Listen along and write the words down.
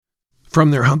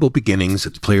From their humble beginnings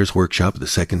at the Players Workshop of the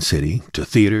Second City, to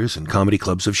theaters and comedy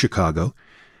clubs of Chicago,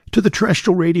 to the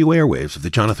terrestrial radio airwaves of the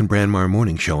Jonathan Brandmeier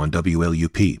Morning Show on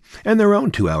WLUP, and their own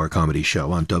 2-hour comedy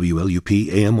show on WLUP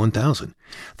AM 1000,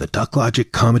 the Duck Logic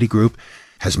Comedy Group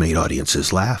has made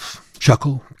audiences laugh,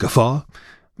 chuckle, guffaw,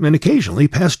 and occasionally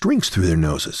pass drinks through their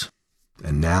noses.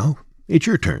 And now, it's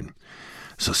your turn.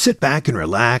 So sit back and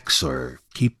relax, or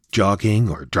keep jogging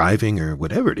or driving or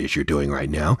whatever it is you're doing right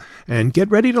now, and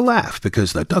get ready to laugh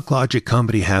because the Duck Logic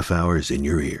Comedy Half Hour is in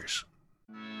your ears.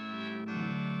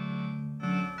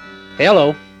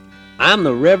 Hello, I'm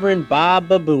the Reverend Bob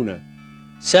Babuna.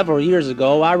 Several years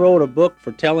ago, I wrote a book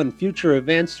for telling future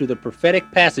events through the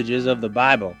prophetic passages of the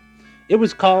Bible. It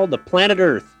was called The Planet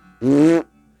Earth.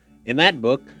 In that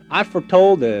book, I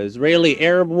foretold the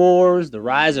Israeli-Arab wars, the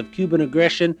rise of Cuban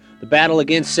aggression, the battle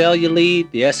against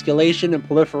cellulite, the escalation and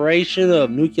proliferation of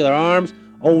nuclear arms,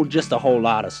 just a whole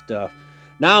lot of stuff.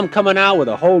 Now I'm coming out with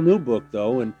a whole new book,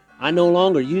 though, and I no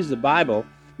longer use the Bible.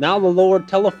 Now the Lord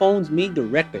telephones me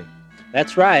directly.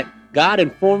 That's right, God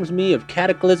informs me of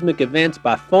cataclysmic events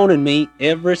by phoning me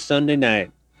every Sunday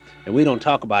night. And we don't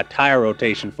talk about tire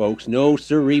rotation, folks. No,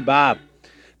 sirree, Bob.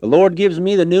 The Lord gives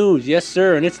me the news, yes,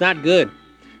 sir, and it's not good.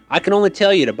 I can only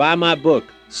tell you to buy my book,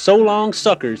 So Long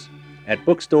Suckers, at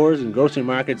bookstores and grocery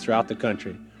markets throughout the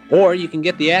country. Or you can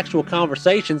get the actual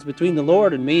conversations between the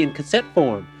Lord and me in cassette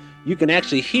form. You can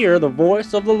actually hear the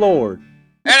voice of the Lord.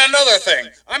 And another thing,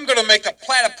 I'm going to make the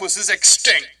platypuses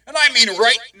extinct, and I mean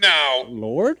right now.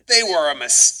 Lord? They were a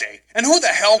mistake. And who the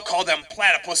hell called them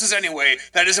platypuses anyway?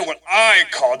 That isn't what I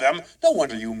called them. No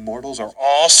wonder you mortals are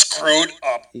all screwed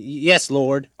up. Yes,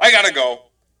 Lord. I gotta go.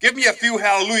 Give me a few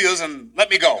hallelujahs and let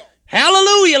me go.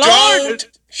 Hallelujah, Lord!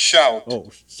 Don't shout.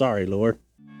 Oh, sorry, Lord.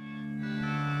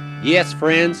 Yes,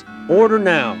 friends, order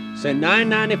now. Send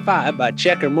 $9.95 by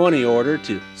check or money order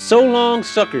to So Long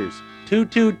Suckers,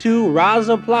 222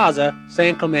 Raza Plaza,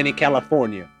 San Clemente,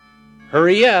 California.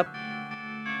 Hurry up.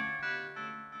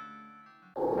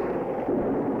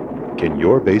 Can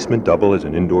your basement double as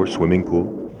an indoor swimming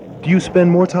pool? Do you spend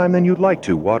more time than you'd like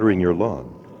to watering your lawn?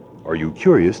 Are you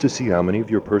curious to see how many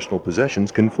of your personal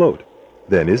possessions can float?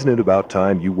 Then isn't it about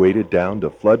time you waded down to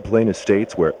Floodplain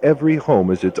Estates, where every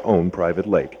home is its own private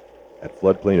lake? At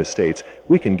Floodplain Estates,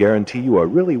 we can guarantee you a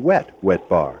really wet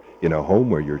bar in a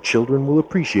home where your children will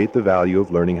appreciate the value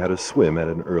of learning how to swim at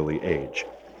an early age.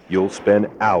 You'll spend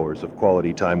hours of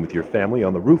quality time with your family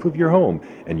on the roof of your home,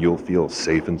 and you'll feel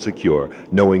safe and secure,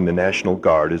 knowing the National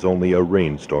Guard is only a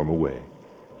rainstorm away.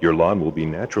 Your lawn will be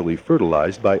naturally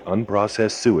fertilized by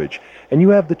unprocessed sewage, and you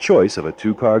have the choice of a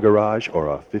 2-car garage or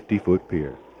a 50-foot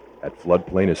pier. At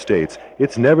Floodplain Estates,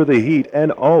 it's never the heat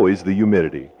and always the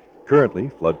humidity. Currently,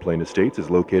 Floodplain Estates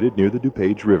is located near the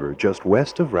DuPage River, just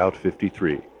west of Route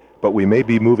 53. But we may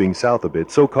be moving south a bit,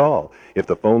 so call if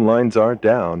the phone lines aren't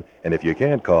down. And if you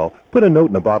can't call, put a note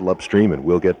in a bottle upstream and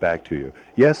we'll get back to you.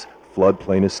 Yes,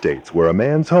 Floodplain Estates, where a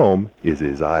man's home is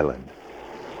his island.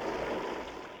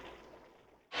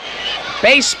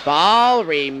 Baseball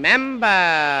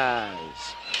remembers.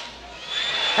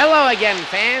 Hello again,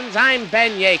 fans. I'm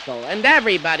Ben Yakel, and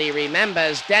everybody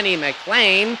remembers Denny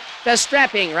McLain, the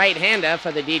strapping right-hander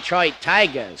for the Detroit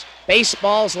Tigers,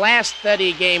 baseball's last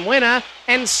 30-game winner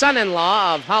and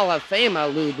son-in-law of Hall of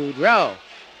Famer Lou Boudreau.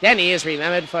 Denny is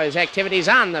remembered for his activities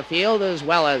on the field as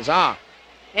well as off.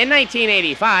 In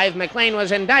 1985, McLain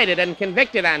was indicted and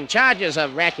convicted on charges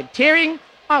of racketeering,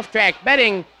 off-track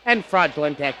betting, and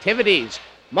fraudulent activities,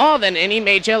 more than any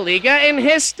major leaguer in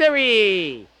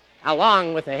history.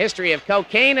 Along with a history of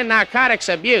cocaine and narcotics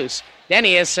abuse,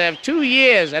 Denny has served 2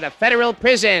 years at a federal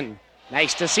prison.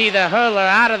 Nice to see the hurler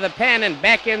out of the pen and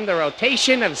back in the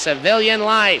rotation of civilian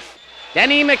life.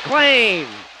 Denny McLain.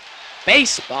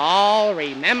 Baseball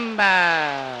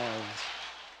remembers.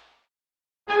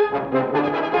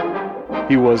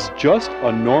 He was just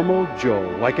a normal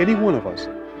Joe, like any one of us.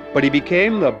 But he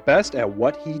became the best at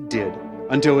what he did,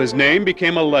 until his name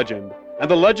became a legend. And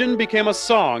the legend became a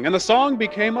song, and the song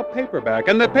became a paperback,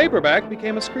 and the paperback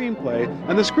became a screenplay,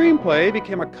 and the screenplay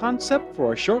became a concept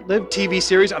for a short-lived TV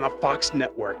series on the Fox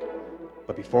network.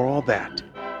 But before all that,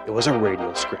 it was a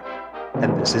radio script.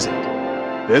 And this is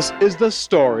it. This is the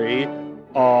story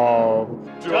of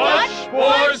Dutch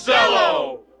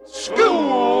Borzello,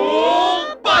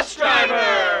 School Bus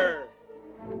Driver.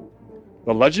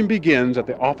 The legend begins at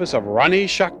the office of Rani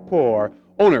Shakpoor,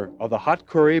 owner of the Hot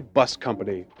Curry Bus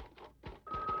Company.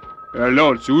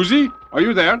 Hello, Susie? Are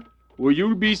you there? Will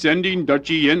you be sending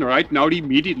Dutchie in right now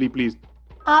immediately, please?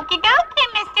 Okie dokie,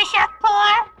 Mr.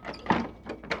 Shakpoor.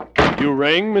 You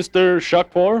rang, Mr.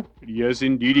 Shakpoor? Yes,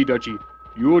 indeedy, Dutchie.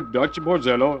 You, Dutch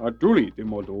Borzello, are truly the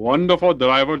most wonderful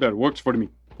driver that works for me.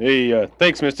 Hey,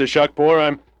 thanks, Mr. Shockpore.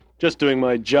 I'm just doing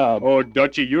my job. Oh,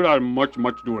 Dutchy, you are much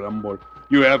too humble.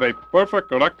 You have a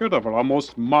perfect record of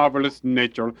almost marvelous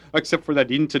nature, except for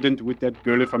that incident with that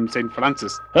girl from St.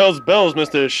 Francis. Hell's bells,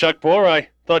 Mr. Shockpore. I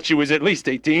thought she was at least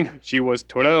 18. She was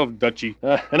 12, Dutchy.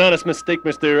 An honest mistake,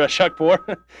 Mr.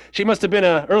 Shockpore. She must have been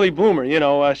an early bloomer, you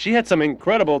know. She had some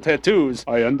incredible tattoos.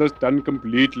 I understand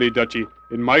completely, Dutchy.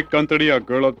 In my country, a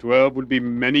girl of 12 would be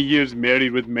many years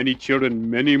married with many children,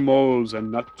 many moles,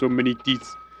 and not so many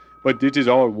teeth. But this is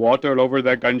all water over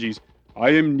the Ganges.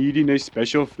 I am needing a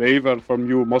special favor from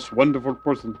you, most wonderful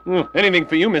person. Anything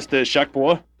for you, Mr.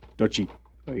 Shockpore. Dutchy,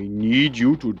 I need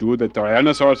you to do the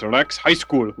Tyrannosaurus Rex High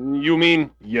School. You mean?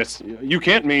 Yes. You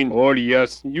can't mean? Oh,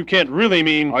 yes. You can't really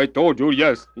mean? I told you,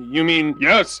 yes. You mean?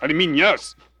 Yes, I mean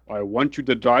yes. I want you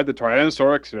to drive the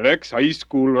Tyrannosaurus Rex High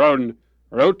School run.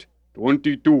 Route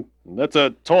 22. That's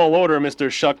a tall order, Mr.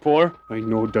 Shockpore. I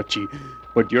know, Dutchy,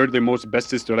 but you're the most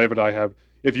bestest driver I have.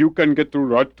 If you can get through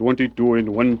Route 22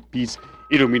 in one piece,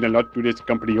 it'll mean a lot to this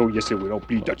company. Oh, yes, it will. Oh,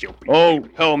 please, Dutch. Oh, please. Oh,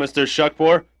 hell, Mr.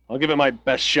 Shockpore. I'll give it my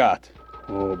best shot.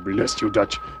 Oh, bless you,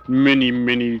 Dutch.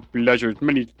 Many pleasures,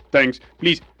 many thanks.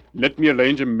 Please, let me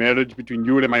arrange a marriage between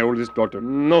you and my oldest daughter.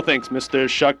 No thanks, Mr.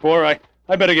 Shockpore.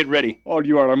 I better get ready. Oh,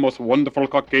 you are a most wonderful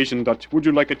Caucasian, Dutch. Would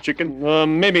you like a chicken?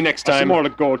 Maybe next time. Some more to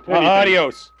go.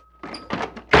 Adios.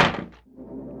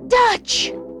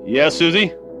 Dutch! Yeah,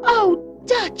 Susie? Oh,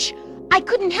 Dutch! I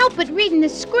couldn't help but read in the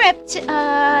script, here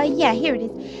it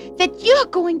is, that you're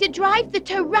going to drive the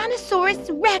Tyrannosaurus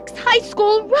Rex High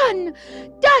School run.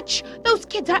 Dutch, those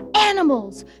kids are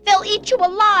animals. They'll eat you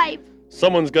alive.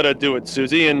 Someone's gotta do it,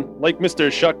 Susie, and like Mr.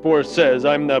 Shockpore says,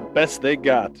 I'm the best they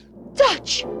got.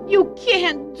 Dutch, you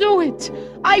can't do it.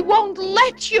 I won't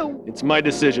let you. It's my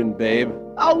decision, babe.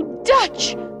 Oh,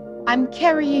 Dutch, I'm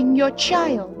carrying your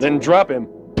child. Then drop him.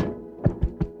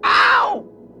 Ow!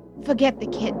 Forget the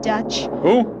kid, Dutch.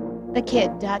 Who? The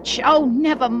kid, Dutch. Oh,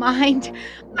 never mind.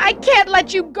 I can't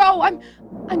let you go.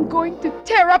 I'm going to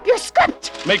tear up your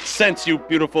script. Makes sense, you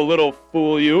beautiful little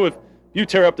fool, you. If you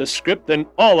tear up the script, then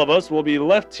all of us will be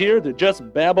left here to just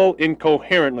babble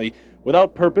incoherently,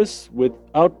 without purpose,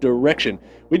 without direction.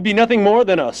 We'd be nothing more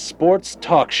than a sports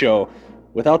talk show.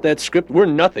 Without that script, we're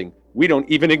nothing. We don't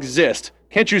even exist.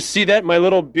 Can't you see that, my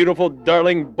little beautiful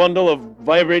darling bundle of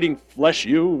vibrating flesh,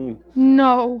 you?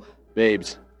 No.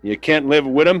 Babes, you can't live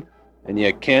with 'em, and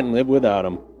you can't live without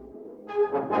 'em.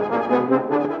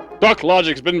 Duck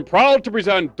Logic's been proud to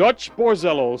present Dutch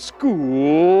Borzello,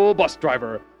 School Bus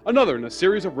Driver. Another in a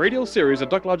series of radio series that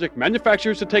Duck Logic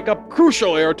manufactures to take up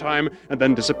crucial airtime and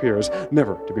then disappears,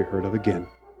 never to be heard of again.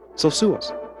 So sue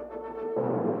us.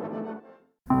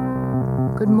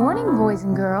 Good morning, boys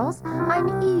and girls. I'm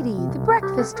Edie, the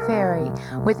breakfast fairy,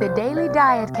 with a daily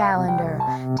diet calendar.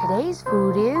 Today's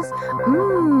food is,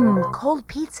 cold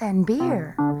pizza and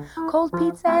beer. Cold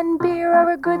pizza and beer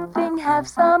are a good thing, have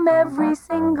some every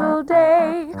single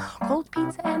day. Cold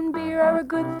pizza and beer are a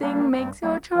good thing, makes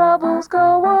your troubles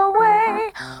go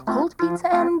away. Cold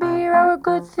pizza and beer are a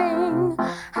good thing,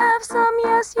 have some,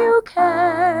 yes you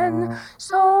can.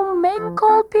 So make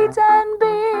cold pizza and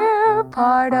beer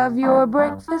part of your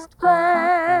breakfast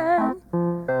plan.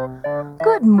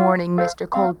 Good morning, Mr.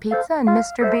 Cold Pizza and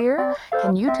Mr. Beer.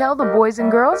 Can you tell the boys and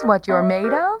girls what you're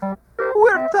made of?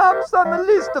 We're tops on the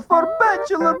list for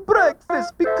bachelor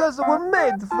breakfast because we're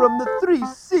made from the 3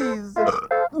 C's.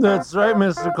 That's right,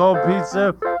 Mr. Cold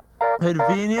Pizza.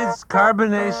 Convenience,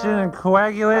 carbonation, and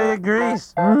coagulated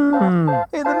grease. And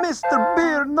Mr.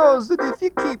 Beer knows that if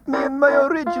you keep me in my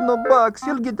original box,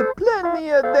 you'll get plenty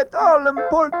of that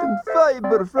all-important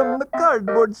fiber from the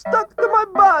cardboard stuck to my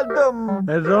bottom.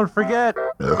 And don't forget,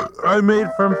 I'm made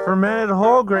from fermented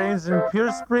whole grains and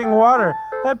pure spring water.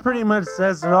 That pretty much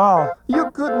says it all. You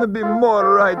couldn't be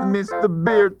more right, Mr.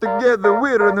 Beer. Together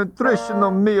we're a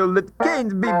nutritional meal that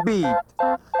can't be beat.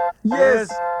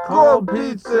 Yes, cold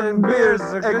pizza and beer's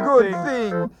a good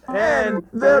thing, and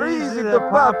they're easy to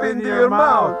pop into your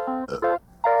mouth.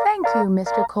 Thank you,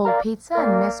 Mr. Cold Pizza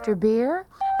and Mr. Beer.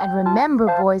 And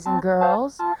remember, boys and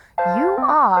girls, you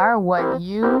are what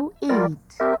you eat.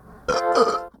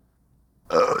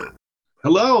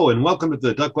 Hello, and welcome to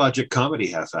the Duck Logic Comedy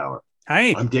Half Hour.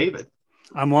 Hi. I'm David.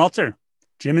 I'm Walter.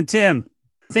 Jim and Tim.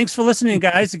 Thanks for listening,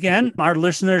 guys. Again, our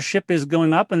listenership is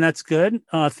going up, and that's good.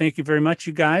 Thank you very much,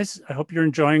 you guys. I hope you're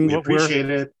enjoying We appreciate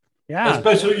it. Yeah.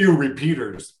 Especially you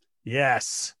repeaters.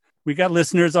 Yes. We got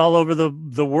listeners all over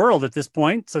the world at this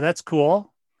point, so that's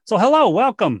cool. So hello,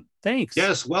 welcome. Thanks.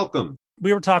 Yes, welcome.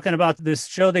 we were talking about this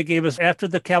show they gave us after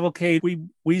the cavalcade. We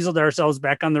weaseled ourselves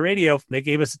back on the radio. They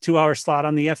gave us a 2-hour slot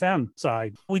on the FM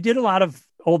side. We did a lot of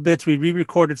old bits. We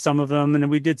re-recorded some of them, and then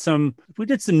we did some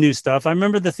new stuff. I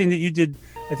remember the thing that you did.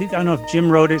 I don't know if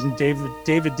Jim wrote it and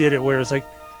David did it, where it's like,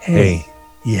 hey,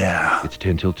 yeah, it's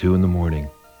 10 till 2 in the morning.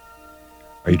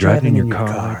 Are you driving in your car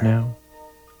right now?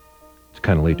 It's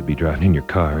kind of late to be driving in your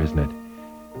car, isn't it?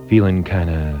 Feeling kind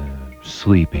of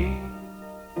sleepy.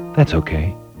 That's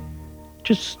okay.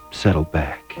 Just settle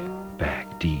back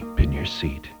deep in your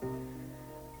seat.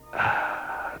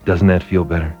 Doesn't that feel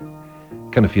better?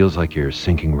 Kind of feels like you're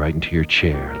sinking right into your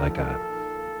chair, like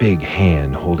a big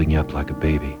hand holding you up like a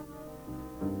baby.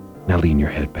 Now lean your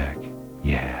head back.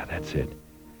 Yeah, that's it.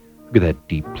 Look at that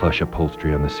deep plush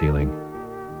upholstery on the ceiling.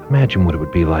 Imagine what it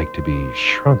would be like to be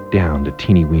shrunk down to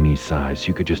teeny-weeny size so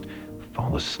you could just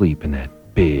fall asleep in that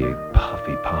big,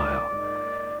 puffy pile.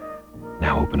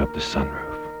 Now open up the sunroof.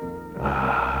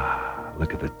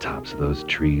 Look at the tops of those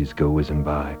trees go whizzing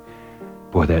by.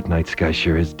 Boy, that night sky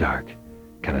sure is dark.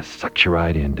 Kind of sucks you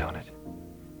right in, don't it?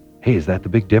 Hey, is that the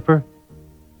Big Dipper?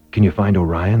 Can you find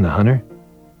Orion the hunter?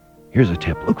 Here's a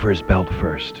tip. Look for his belt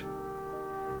first.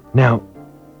 Now,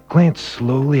 glance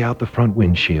slowly out the front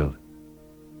windshield.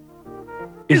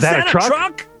 Is that a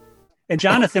truck? And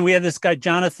Jonathan, we had this guy,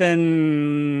 Jonathan,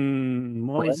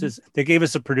 what was his? They gave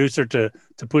us a producer to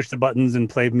push the buttons and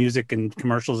play music and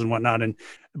commercials and whatnot.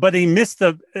 But he missed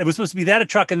it was supposed to be that a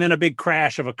truck and then a big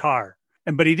crash of a car.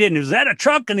 But he didn't. It was that a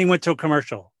truck, and he went to a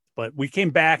commercial. But we came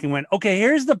back and went, okay,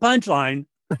 here's the punchline.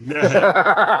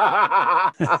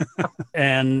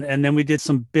 and then we did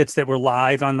some bits that were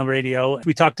live on the radio.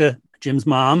 We talked to Jim's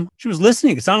mom. She was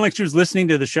listening. It sounded like she was listening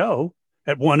to the show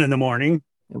at 1 a.m.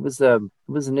 It was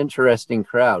an interesting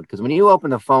crowd, because when you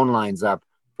open the phone lines up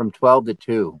from 12 to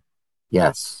 2,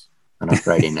 yes, on a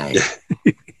Friday night,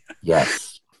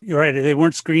 yes. You're right. They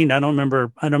weren't screened. I don't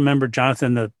remember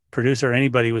Jonathan, the producer, or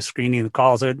anybody was screening the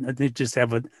calls. They just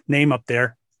have a name up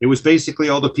there. It was basically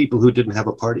all the people who didn't have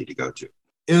a party to go to.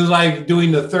 It was like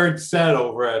doing the third set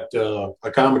over at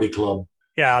a comedy club.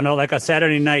 Yeah, no, like a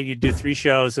Saturday night, you do 3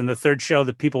 shows, and the third show,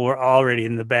 the people were already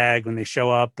in the bag when they show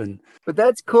up. But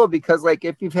that's cool, because like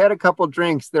if you've had a couple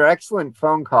drinks, they're excellent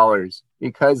phone callers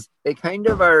because they kind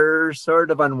of are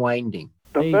sort of unwinding.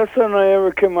 The best one I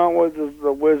ever came out with is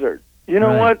The Wizard. You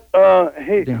know what?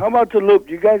 Hey, how about The Loop?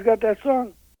 You guys got that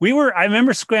song? I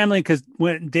remember scrambling because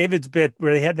when David's bit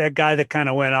where they had that guy that kind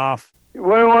of went off. You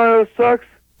want one of those sucks?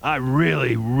 I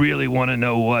really, really want to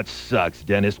know what sucks,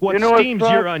 Dennis. What You know what steams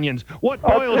sucks? your onions? What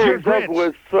I'll boils tell you your grits? exactly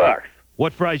what sucks.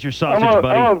 What fries your sausage, I'm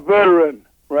buddy? a veteran,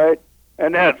 right?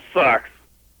 And that sucks.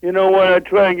 You know, when I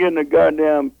try and get in the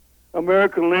goddamn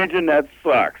American Legion, that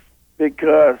sucks.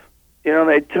 Because,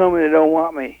 they tell me they don't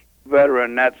want me.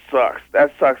 Veteran, that sucks.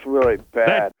 That sucks really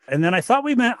bad. And then I thought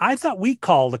we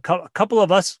called a couple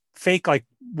of us fake like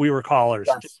we were callers,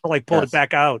 just to like pull it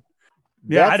back out.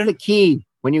 Yeah, That's the key.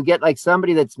 When you get like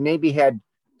somebody that's maybe had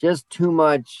just too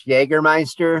much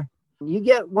Jägermeister, you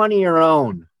get one of your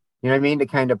own, you know what I mean, to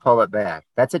kind of pull it back.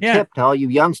 That's a tip to all you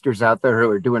youngsters out there who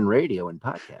are doing radio and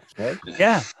podcasts, right?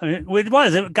 Yeah, I mean,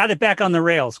 it got it back on the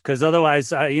rails, because otherwise,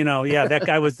 that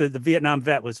guy was the Vietnam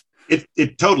vet was.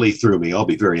 It totally threw me. I'll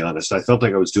be very honest. I felt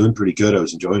like I was doing pretty good. I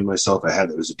was enjoying myself.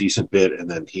 It was a decent bit, and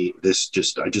then I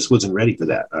just wasn't ready for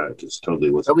that. Just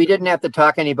totally wasn't. But we didn't have to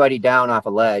talk anybody down off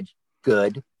a ledge.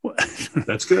 Good.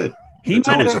 That's good. It's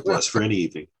always a plus for any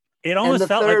evening. It almost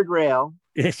felt third like rail.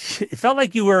 It felt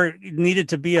like you needed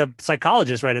to be a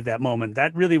psychologist right at that moment.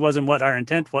 That really wasn't what our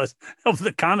intent was of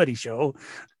the comedy show.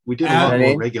 We did a lot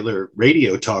more regular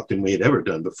radio talk than we had ever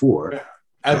done before.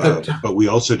 But we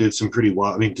also did some pretty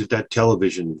wild. I mean, did that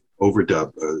television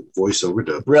overdub, voice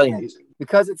overdub? Brilliant.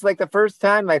 Because it's like the first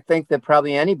time I think that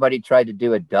probably anybody tried to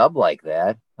do a dub like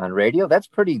that on radio. That's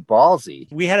pretty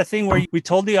ballsy. We had a thing where we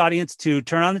told the audience to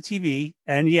turn on the TV,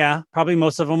 and probably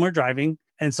most of them were driving.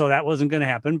 And so that wasn't going to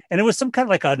happen. And it was some kind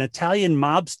of like an Italian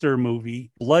mobster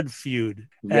movie, Blood Feud.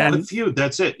 Blood Feud,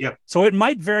 that's it. Yep. So it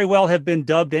might very well have been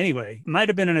dubbed anyway. It might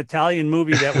have been an Italian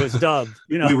movie that was dubbed.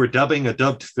 We were dubbing a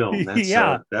dubbed film. That's,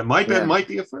 that might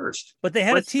be a first. But they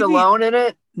had a TV. Stallone in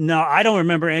it? No, I don't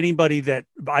remember anybody that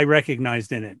I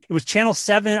recognized in it. It was Channel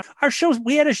 7. Our shows,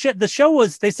 we had the show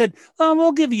was, they said,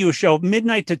 we'll give you a show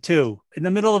midnight to 2 in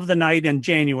the middle of the night in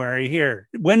January here.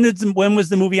 When was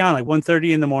the movie on? Like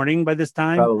 1:30 in the morning by this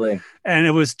time? Probably. And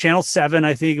it was Channel 7,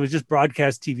 I think. It was just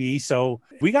broadcast TV. So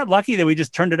we got lucky that we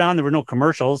just turned it on. There were no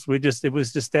commercials. It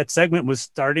was just that segment was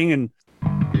starting. And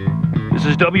this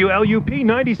is WLUP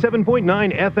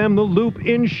 97.9 FM, The Loop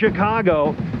in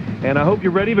Chicago. And I hope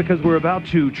you're ready because we're about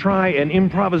to try an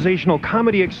improvisational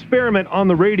comedy experiment on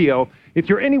the radio. If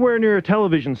you're anywhere near a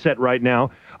television set right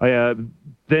now,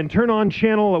 then turn on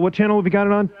what channel have you got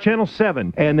it on? Channel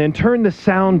 7. And then turn the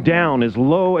sound down as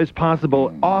low as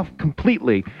possible, off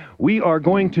completely. We are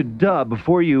going to dub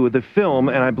for you the film,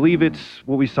 and I believe it's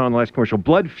what we saw in the last commercial.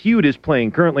 Blood Feud is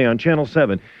playing currently on Channel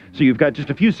 7. So you've got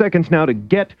just a few seconds now to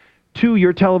get to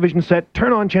your television set,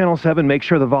 turn on Channel 7, make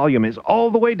sure the volume is all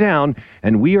the way down,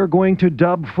 and we are going to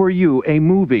dub for you a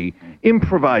movie.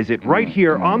 Improvise it right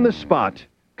here on the spot,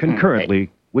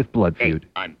 concurrently with Blood Feud.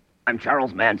 I'm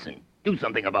Charles Manson. Do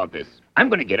something about this. I'm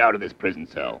going to get out of this prison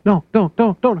cell. No,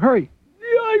 don't, hurry.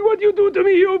 What you do to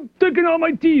me? You've taken all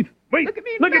my teeth. Wait, look at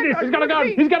this. He's got a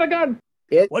gun. He's got a gun.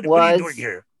 What are you doing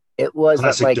here? It was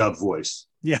classic like dub voice.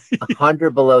 Yeah. 100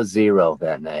 below zero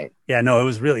that night. Yeah, no, it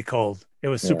was really cold. It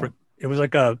was super. Yeah. It was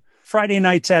like a Friday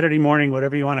night, Saturday morning,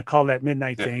 whatever you want to call that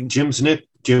midnight thing. Jim's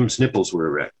nipples were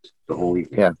erect the whole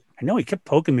evening. Yeah. I know he kept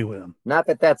poking me with them. Not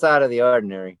that that's out of the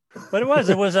ordinary. But it was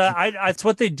it's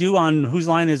what they do on Whose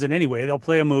Line Is It Anyway? They'll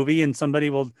play a movie and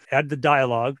somebody will add the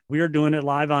dialogue. We are doing it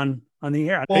live on the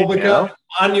air. Well, because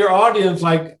on your audience,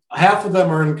 like half of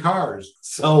them are in cars.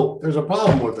 So there's a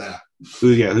problem with that.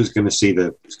 Who's going to see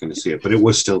it? But it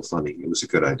was still funny. It was a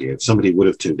good idea. If somebody would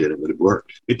have tuned in, it would have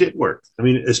worked. It did work. I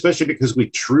mean, especially because we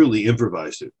truly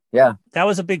improvised it. Yeah. That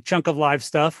was a big chunk of live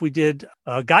stuff. We did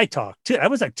Guy Talk.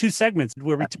 That was like 2 segments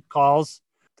where we took calls.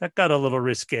 That got a little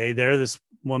risque there. This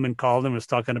woman called and was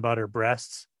talking about her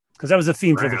breasts because that was the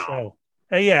theme for the show.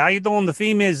 Hey, yeah, how you doing? The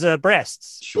theme is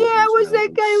breasts. Yeah, it was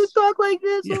that guy who talked like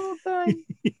this all the time.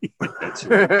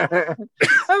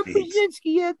 I'm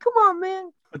Krasinski. Yeah, come on,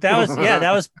 man. But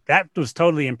that was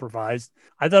totally improvised.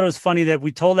 I thought it was funny that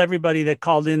we told everybody that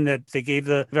called in that they gave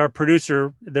our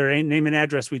producer their name and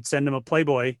address. We'd send them a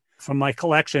Playboy from my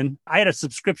collection. I had a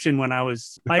subscription when I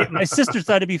was my sister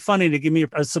thought it'd be funny to give me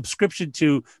a subscription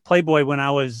to Playboy when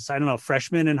I was, I don't know,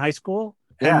 freshman in high school.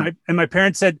 Yeah. And my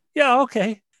parents said, yeah,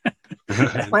 okay.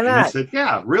 Why not? I said,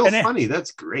 yeah, funny.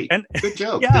 That's great. Good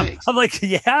joke. Yeah, Thanks. I'm like,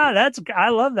 yeah, I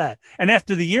love that. And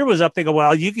after the year was up, they go,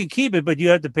 well, you can keep it, but you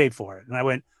have to pay for it. And I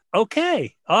went,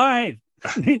 okay, all right.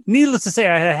 Needless to say,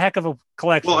 I had a heck of a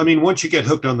collection. Well, I mean, once you get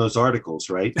hooked on those articles,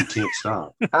 right, you can't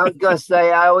stop. I was going to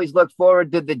say, I always look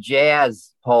forward to the jazz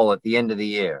poll at the end of the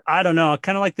year. I don't know. I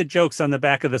kind of like the jokes on the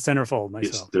back of the centerfold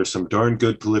myself. Yes, there's some darn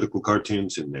good political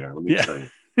cartoons in there. Let me tell you.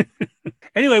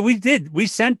 Anyway, I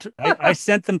sent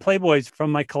them Playboys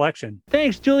from my collection.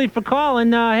 Thanks, Julie, for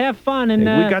calling. Have fun. And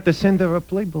we got to send her a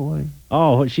Playboy.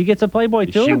 Oh, she gets a Playboy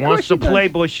too? She wants a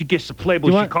Playboy. She gets a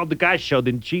Playboy. She called the Guy Show,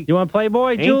 didn't she? You want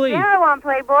Playboy, Julie? Yeah, I want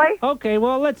Playboy. Okay,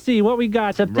 well, let's see what we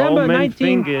got. September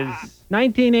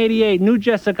 1988, New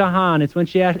Jessica Hahn. It's when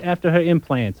she after her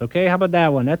implants. Okay, how about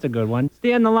that one? That's a good one.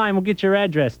 Stay on the line. We'll get your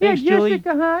address. Thanks, Julie.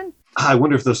 Jessica Hahn. I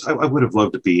wonder if those. I would have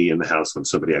loved to be in the house when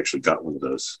somebody actually got one of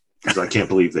those. Because I can't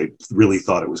believe they really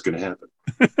thought it was going to happen.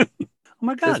 Oh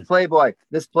my God!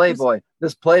 This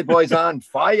Playboy's on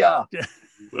fire.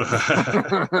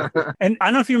 And I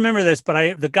don't know if you remember this,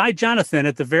 but the guy Jonathan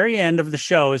at the very end of the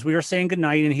show, as we were saying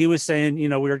goodnight, and he was saying, we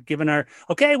were giving our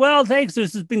okay. Well, thanks.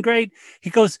 This has been great.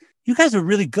 He goes, "You guys are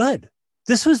really good.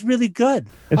 This was really good."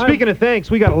 And speaking of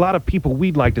thanks, we got a lot of people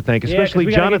we'd like to thank, especially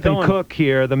Jonathan Cook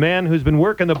here, the man who's been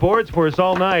working the boards for us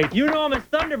all night. You know him as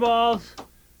Thunderballs.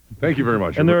 Thank you very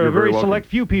much. And there are a very select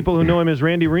few people who know him as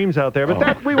Randy Reams out there,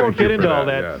 but we won't get into all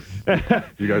that. Yes.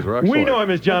 You guys were excellent. We know him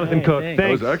as Jonathan Cook. Thanks.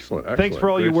 That was excellent. Thanks for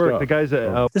all your work. Stuff. The guys.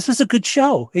 This was a good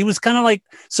show. He was kind of like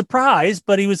surprised,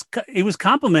 but he was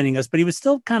complimenting us, but he was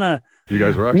still kind of. You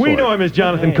guys were excellent. We know him as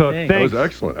Jonathan Cook. Thanks. That was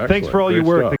excellent. Thanks for all your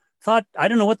work. Thought, I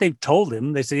don't know what they told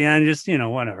him. They said, yeah, just,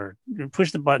 whatever.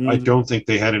 Push the button. I don't think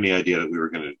they had any idea that we were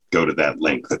going to go to that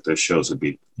length, that the shows would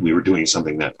be, we were doing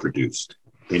something that produced.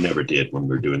 They never did when we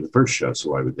were doing the first show,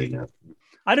 so why would they now?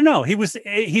 I don't know. He was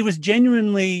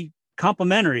genuinely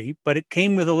complimentary, but it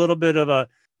came with a little bit of a,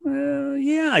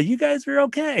 yeah, you guys are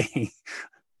okay.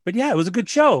 But yeah, it was a good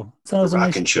show. So it was a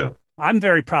rocking show. I'm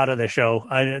very proud of the show.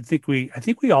 I think we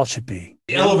all should be.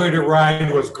 The elevator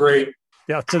ride was great.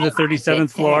 Yeah, to the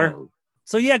 37th floor.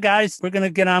 So yeah, guys, we're gonna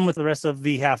get on with the rest of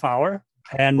the half hour.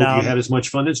 And hope you had as much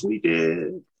fun as we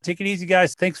did. Take it easy,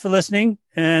 guys. Thanks for listening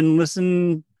and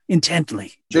listen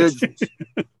intently. Dude,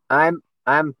 I'm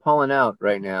pulling out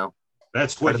right now.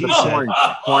 That's what he said.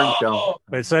 Porn show.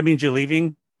 Wait, so that means you're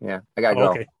leaving? Yeah, I gotta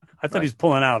go. Okay, I thought he was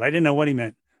pulling out. I didn't know what he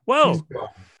meant. Whoa,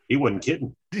 he wasn't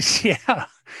kidding. Yeah,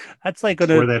 that's like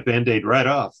tore that Band-Aid right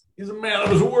off. He's a man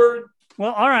of his word.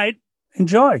 Well, all right,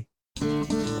 enjoy. We've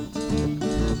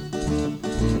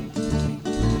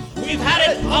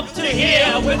had it up to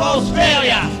here with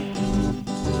Australia.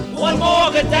 One more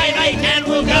good day, mate, and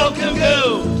we'll go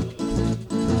cuckoo.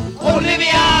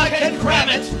 Olivia can cram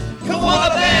it, koala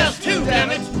bears too,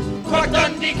 damn it. Croc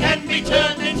Dundee can be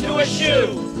turned into a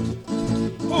shoe.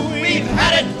 We've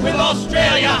had it with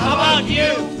Australia, how about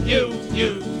you?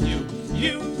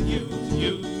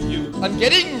 I'm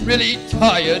getting really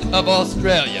tired of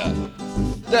Australia.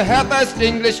 The half-assed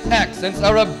English accents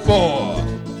are a bore.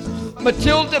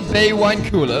 Matilda Bay wine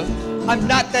cooler, I'm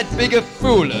not that big a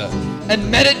fooler, and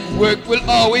men at work will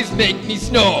always make me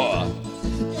snore.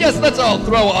 Yes, let's all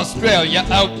throw Australia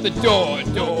out the door.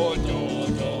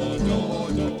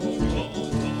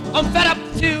 I'm fed up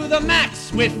to the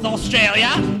max with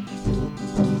Australia.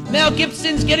 Mel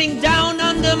Gibson's getting down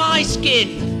under my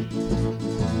skin.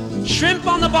 Shrimp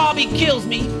on the barbie kills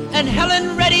me, and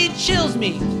Helen Reddy chills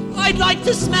me. I'd like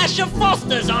to smash a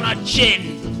Foster's on her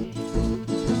chin.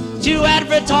 To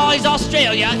advertise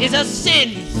Australia is a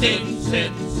sin.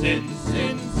 Sin.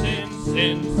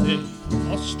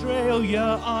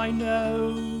 Australia, I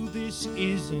know this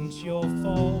isn't your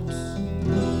fault.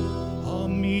 Our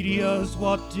media's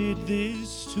what did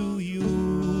this to you.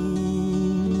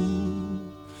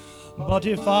 But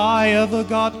if I ever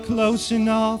got close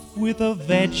enough with a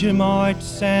Vegemite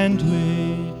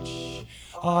sandwich,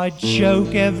 I'd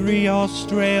choke every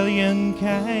Australian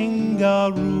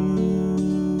kangaroo.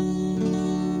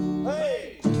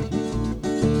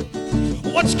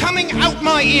 What's coming out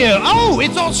my ear? Oh,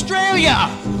 it's Australia!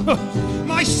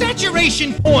 My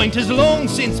saturation point has long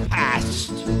since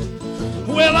passed.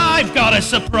 Well, I've got a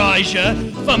surprise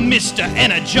for Mr.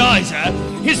 Energizer.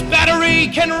 His battery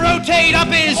can rotate up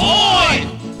his oi!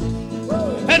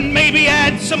 And maybe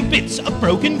add some bits of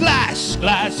broken glass.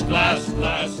 Glass.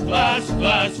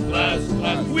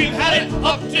 We've had it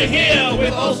up to here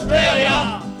with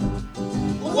Australia.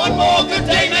 One more good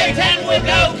day, mate, and we'll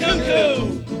go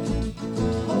cuckoo.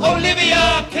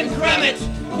 Olivia can cram it,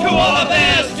 koala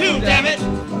bears too, damn it.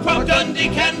 Croc Dundee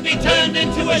can be turned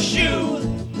into a shoe.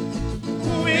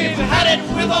 We've had it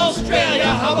with Australia,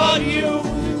 how about you?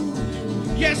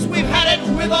 Yes, we've had it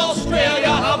with Australia,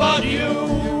 how about you?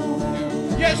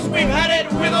 Yes, we've had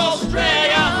it with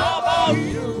Australia, how about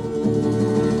you?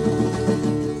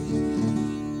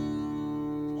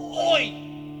 Oi!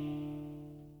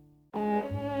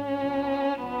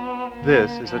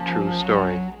 This is a true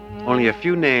story. Only a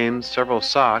few names, several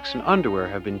socks, and underwear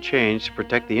have been changed to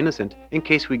protect the innocent in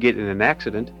case we get in an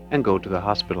accident and go to the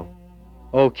hospital.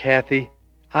 Oh, Kathy,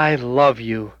 I love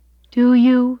you. Do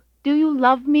you? Do you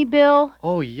love me, Bill?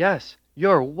 Oh, yes.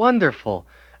 You're wonderful.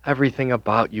 Everything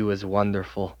about you is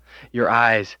wonderful. Your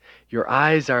eyes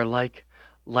are like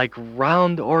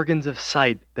round organs of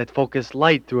sight that focus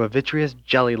light through a vitreous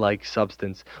jelly-like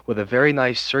substance with a very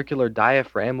nice circular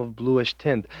diaphragm of bluish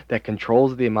tint that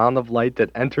controls the amount of light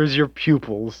that enters your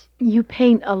pupils. You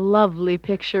paint a lovely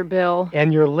picture, Bill.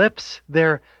 And your lips,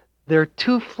 they're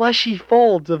two fleshy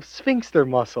folds of sphincter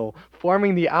muscle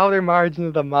forming the outer margin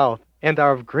of the mouth and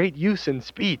are of great use in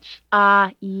speech.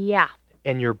 Yeah.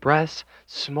 And your breasts,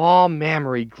 small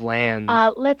mammary glands.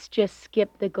 Let's just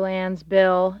skip the glands,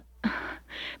 Bill.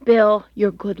 Bill,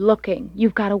 you're good looking.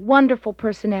 You've got a wonderful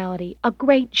personality, a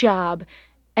great job,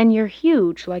 and you're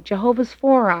huge like Jehovah's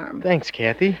forearm. Thanks,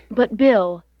 Kathy. But,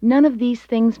 Bill, none of these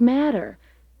things matter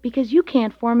because you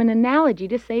can't form an analogy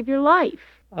to save your life.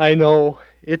 I know.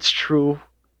 It's true.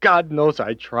 God knows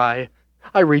I try.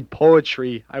 I read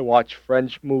poetry. I watch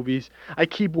French movies. I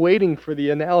keep waiting for the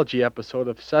analogy episode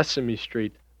of Sesame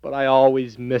Street, but I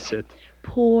always miss it.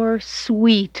 Poor,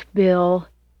 sweet Bill.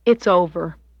 It's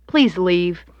over. Please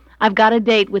leave. I've got a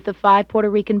date with the 5 Puerto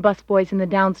Rican busboys in the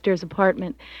downstairs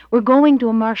apartment. We're going to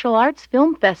a martial arts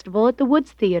film festival at the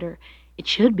Woods Theater. It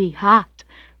should be hot.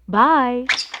 Bye.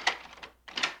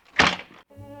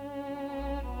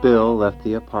 Bill left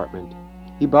the apartment.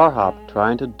 He bar-hopped,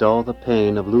 trying to dull the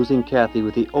pain of losing Kathy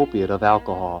with the opiate of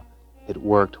alcohol. It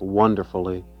worked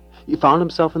wonderfully. He found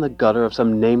himself in the gutter of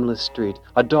some nameless street,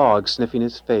 a dog sniffing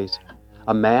his face.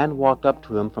 A man walked up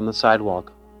to him from the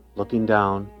sidewalk. Looking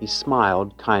down, he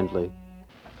smiled kindly.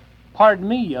 Pardon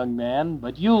me, young man,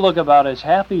 but you look about as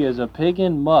happy as a pig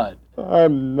in mud.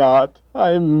 I'm not.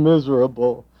 I'm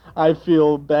miserable. I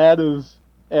feel bad as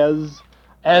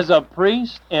a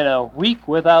priest in a week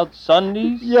without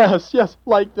Sundays? Yes,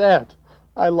 like that.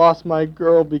 I lost my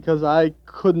girl because I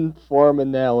couldn't form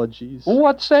analogies.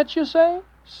 What's that you say?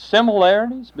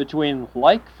 Similarities between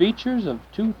like features of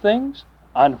two things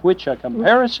on which a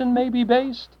comparison may be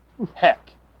based? Heck.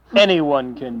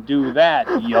 Anyone can do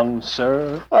that, young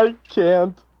sir. I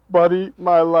can't, buddy.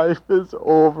 My life is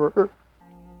over.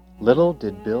 Little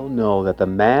did Bill know that the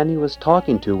man he was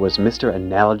talking to was Mr.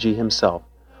 Analogy himself.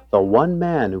 the one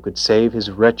man who could save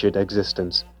his wretched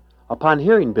existence. Upon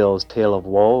hearing Bill's tale of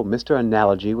woe, Mr.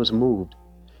 Analogy was moved.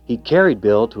 He carried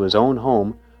Bill to his own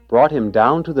home, brought him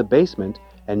down to the basement,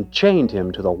 and chained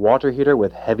him to the water heater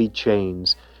with heavy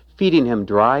chains, feeding him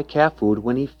dry calf food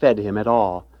when he fed him at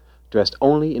all. Dressed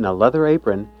only in a leather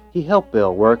apron, he helped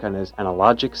Bill work on his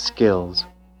analogic skills.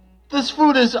 This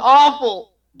food is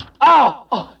awful! Ow!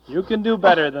 Oh. You can do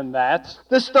better than that.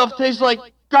 This stuff tastes like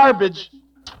garbage.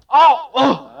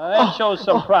 Ow! That shows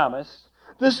some promise.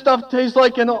 This stuff tastes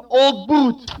like an old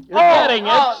boot. You're getting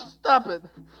it. Stop it.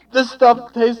 This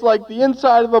stuff tastes like the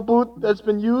inside of a boot that's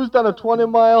been used on a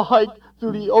 20-mile hike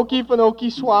through the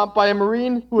Okefenokee swamp by a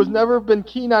Marine who has never been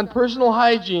keen on personal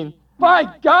hygiene. By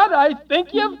God, I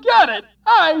think you've got it.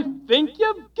 I think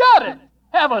you've got it.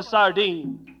 Have a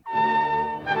sardine.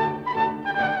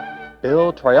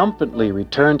 Bill triumphantly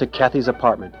returned to Kathy's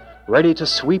apartment, ready to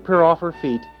sweep her off her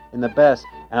feet in the best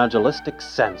analogistic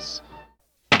sense.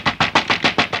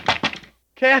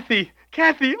 Kathy,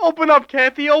 open up,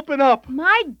 Kathy, open up.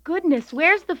 My goodness,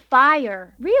 where's the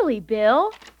fire? Really,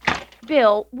 Bill?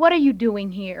 Bill, what are you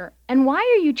doing here? And why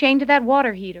are you chained to that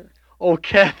water heater? Oh,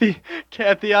 Kathy,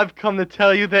 I've come to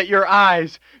tell you that your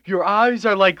eyes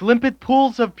are like limpid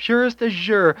pools of purest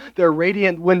azure. They're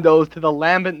radiant windows to the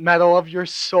lambent meadow of your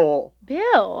soul.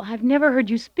 Bill, I've never heard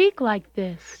you speak like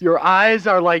this. Your eyes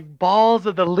are like balls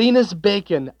of the leanest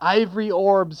bacon, ivory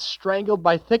orbs strangled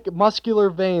by thick muscular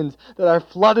veins that are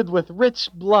flooded with rich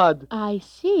blood. I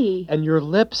see. And your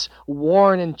lips,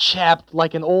 worn and chapped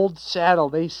like an old saddle,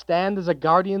 they stand as a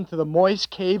guardian to the moist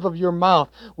cave of your mouth,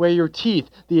 where your teeth,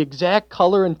 the exact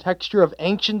color and texture of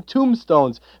ancient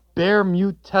tombstones, bear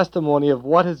mute testimony of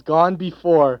what has gone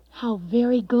before. How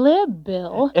very glib,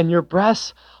 Bill. And your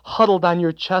breasts, huddled on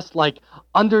your chest like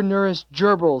undernourished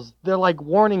gerbils. They're like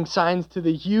warning signs to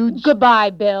the huge... Goodbye,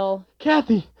 Bill.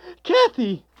 Kathy!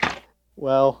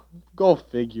 Well, go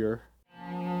figure.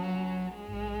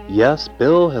 Yes,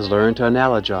 Bill has learned to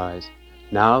analogize.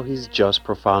 Now he's just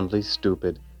profoundly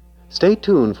stupid. Stay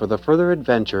tuned for the further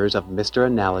adventures of Mr.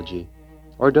 Analogy.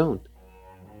 Or don't.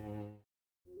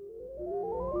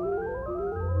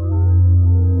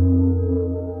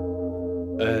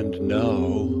 And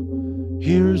now,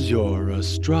 here's your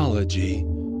astrology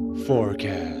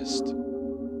forecast.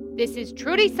 This is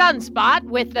Trudy Sunspot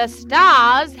with The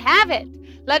Stars Have It.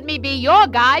 Let me be your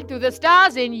guide through the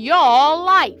stars in your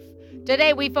life.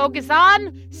 Today we focus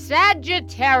on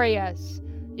Sagittarius.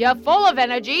 You're full of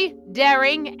energy,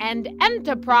 daring, and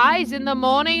enterprise in the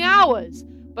morning hours,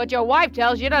 but your wife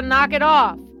tells you to knock it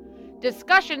off.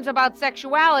 Discussions about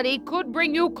sexuality could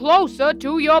bring you closer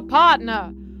to your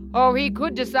partner, or he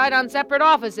could decide on separate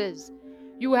offices.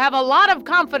 You have a lot of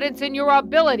confidence in your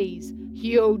abilities,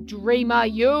 you dreamer,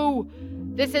 you.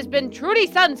 This has been Trudy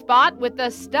Sunspot with The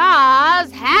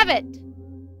Stars Have It.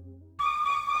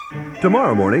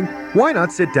 Tomorrow morning, why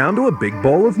not sit down to a big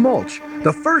bowl of mulch,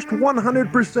 the first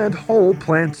 100% whole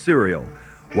plant cereal?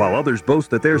 While others boast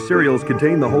that their cereals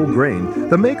contain the whole grain,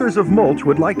 the makers of mulch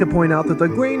would like to point out that the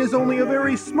grain is only a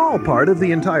very small part of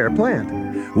the entire plant.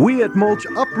 We at Mulch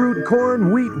uproot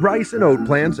corn, wheat, rice, and oat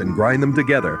plants and grind them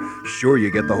together. Sure,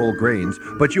 you get the whole grains,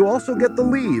 but you also get the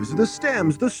leaves, the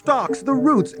stems, the stalks, the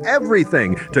roots,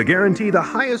 everything, to guarantee the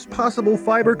highest possible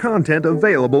fiber content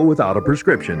available without a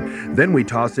prescription. Then we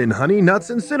toss in honey,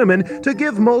 nuts, and cinnamon to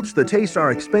give mulch the taste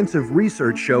our expensive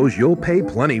research shows you'll pay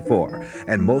plenty for.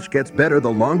 And mulch gets better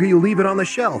the longer you leave it on the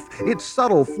shelf. Its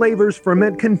subtle flavors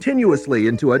ferment continuously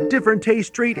into a different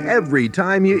taste treat every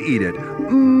time you eat it.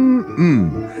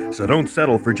 So don't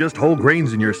settle for just whole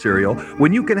grains in your cereal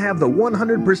when you can have the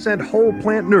 100% whole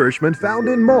plant nourishment found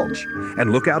in mulch.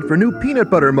 And look out for new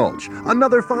peanut butter mulch,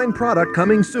 another fine product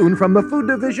coming soon from the food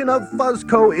division of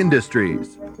Fuzzco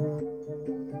Industries.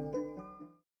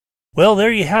 Well,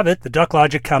 there you have it, the Duck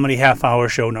Logic Comedy Half Hour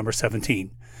Show number 17,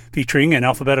 featuring in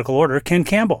alphabetical order Ken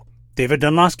Campbell, David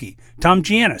Dunlosky, Tom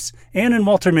Giannis, Ann and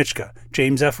Walter Mitchka,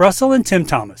 James F. Russell, and Tim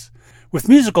Thomas, with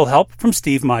musical help from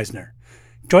Steve Meisner.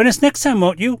 Join us next time,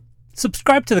 won't you?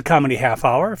 Subscribe to the Comedy Half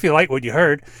Hour if you like what you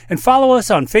heard, and follow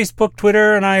us on Facebook,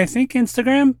 Twitter, and I think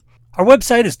Instagram. Our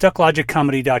website is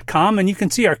ducklogiccomedy.com, and you can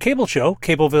see our cable show,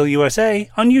 Cableville USA,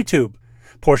 on YouTube.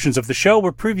 Portions of the show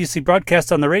were previously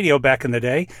broadcast on the radio back in the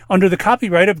day under the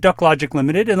copyright of Duck Logic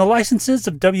Limited and the licenses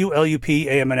of WLUP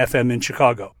AM and FM in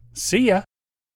Chicago. See ya!